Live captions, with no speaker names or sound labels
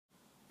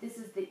This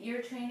is the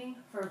ear training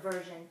for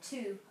version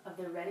 2 of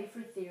the Ready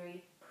for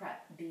Theory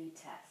Prep B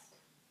test.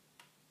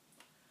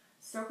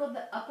 Circle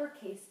the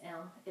uppercase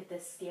M if the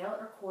scale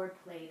or chord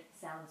played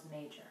sounds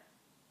major.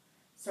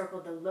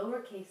 Circle the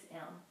lowercase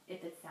m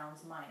if it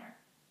sounds minor.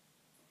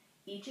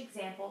 Each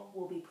example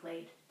will be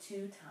played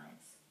 2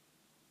 times.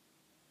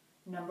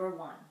 Number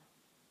 1.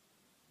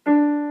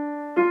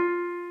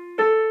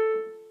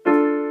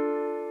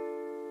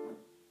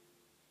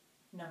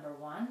 Number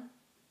 1.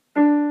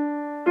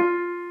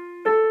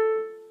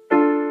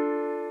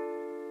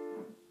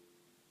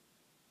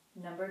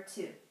 Number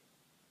 2.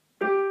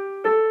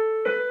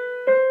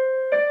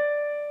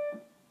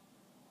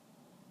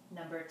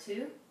 Number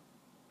 2.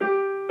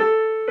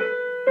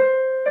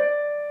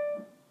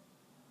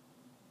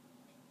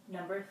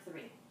 Number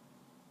 3.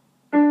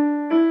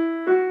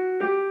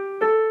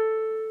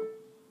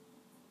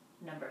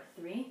 Number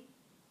 3.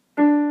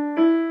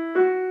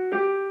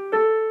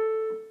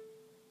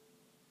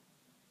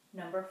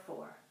 Number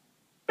 4.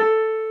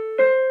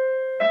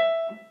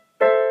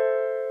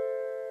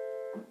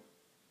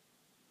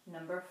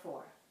 Number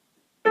 4.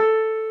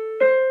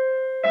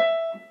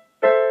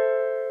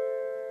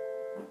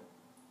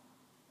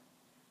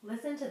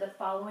 Listen to the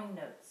following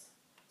notes.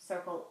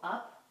 Circle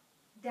up,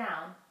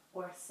 down,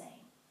 or same.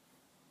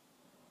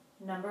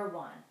 Number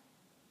 1.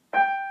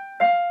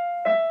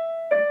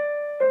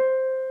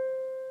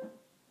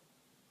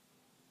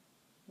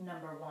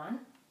 Number 1.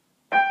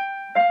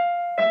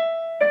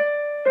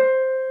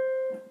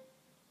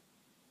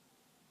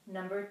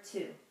 Number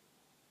 2.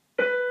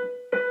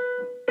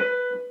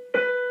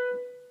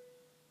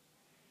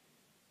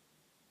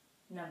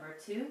 Number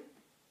 2.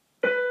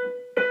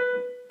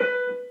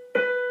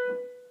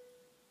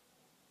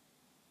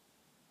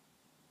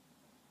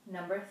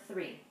 Number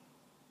 3.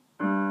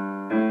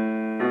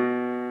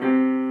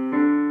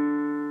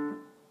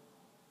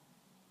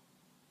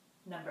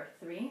 Number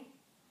 3.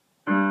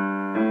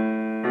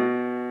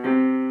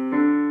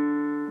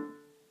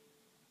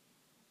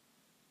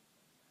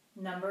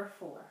 Number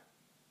 4.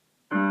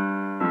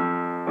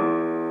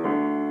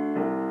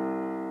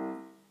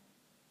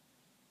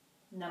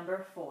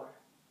 Number 4.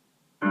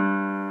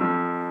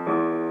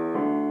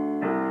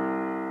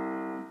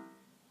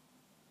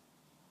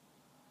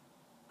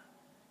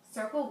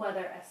 Circle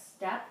whether a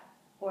step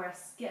or a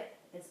skip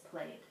is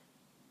played.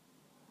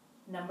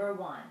 Number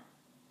 1.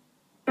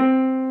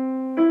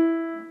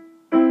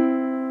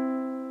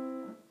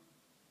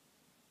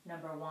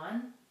 Number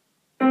 1.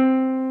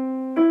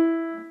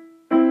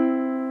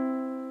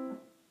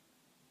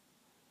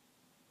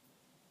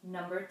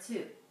 Number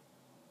 2.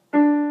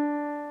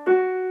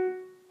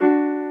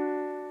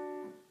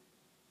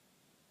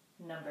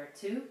 Number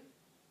 2.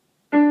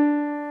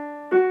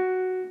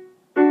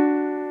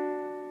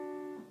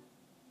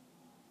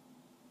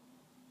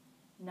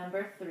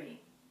 Number 3.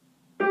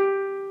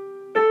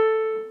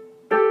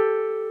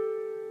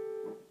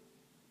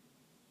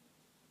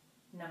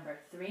 Number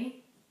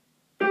 3.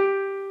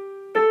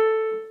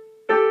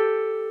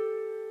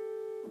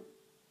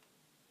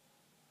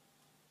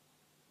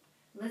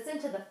 Listen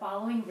to the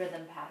following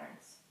rhythm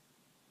patterns.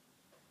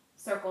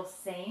 Circle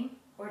same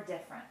or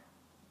different.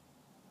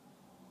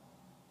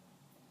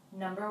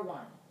 Number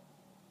 1.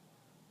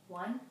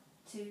 1,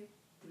 2,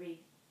 3,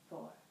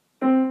 4.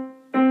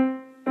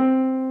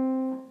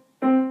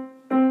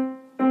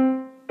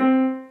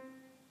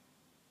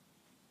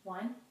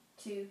 1,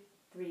 2,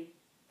 3,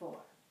 4.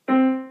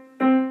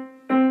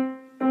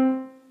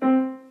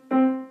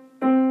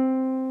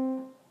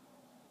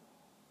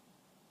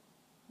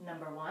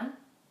 Number 1.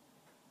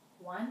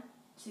 1,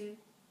 2,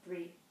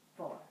 3,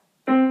 4.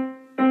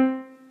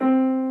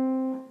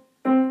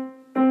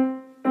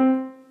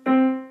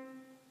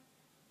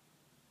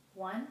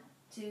 One,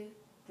 two,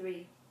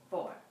 three,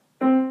 four.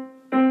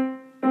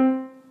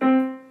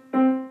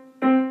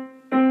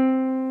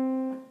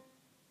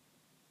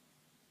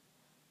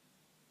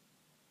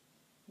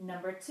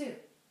 Number 2.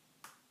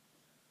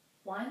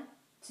 1,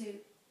 2,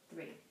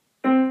 3.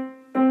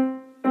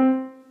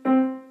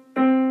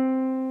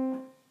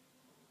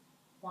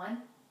 1,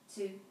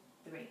 2,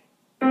 3.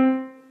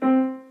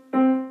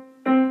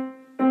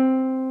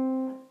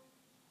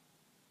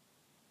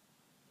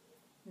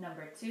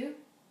 Number 2.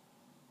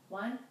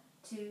 1,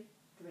 2,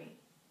 3.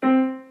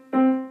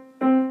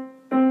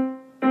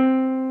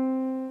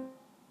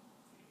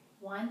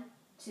 1,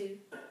 2,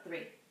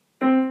 3.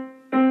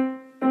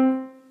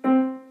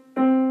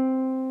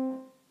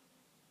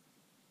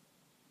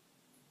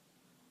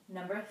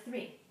 Number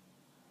 3.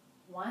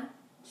 1,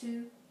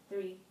 2,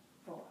 3,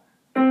 4.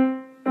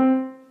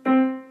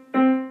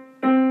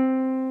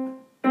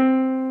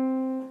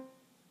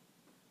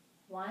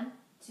 1,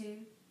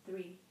 2,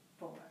 3,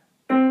 4.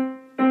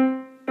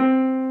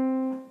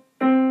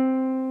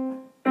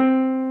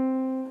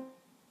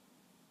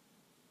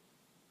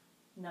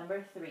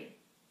 Number 3.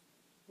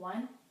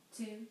 1,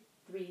 2,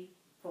 3,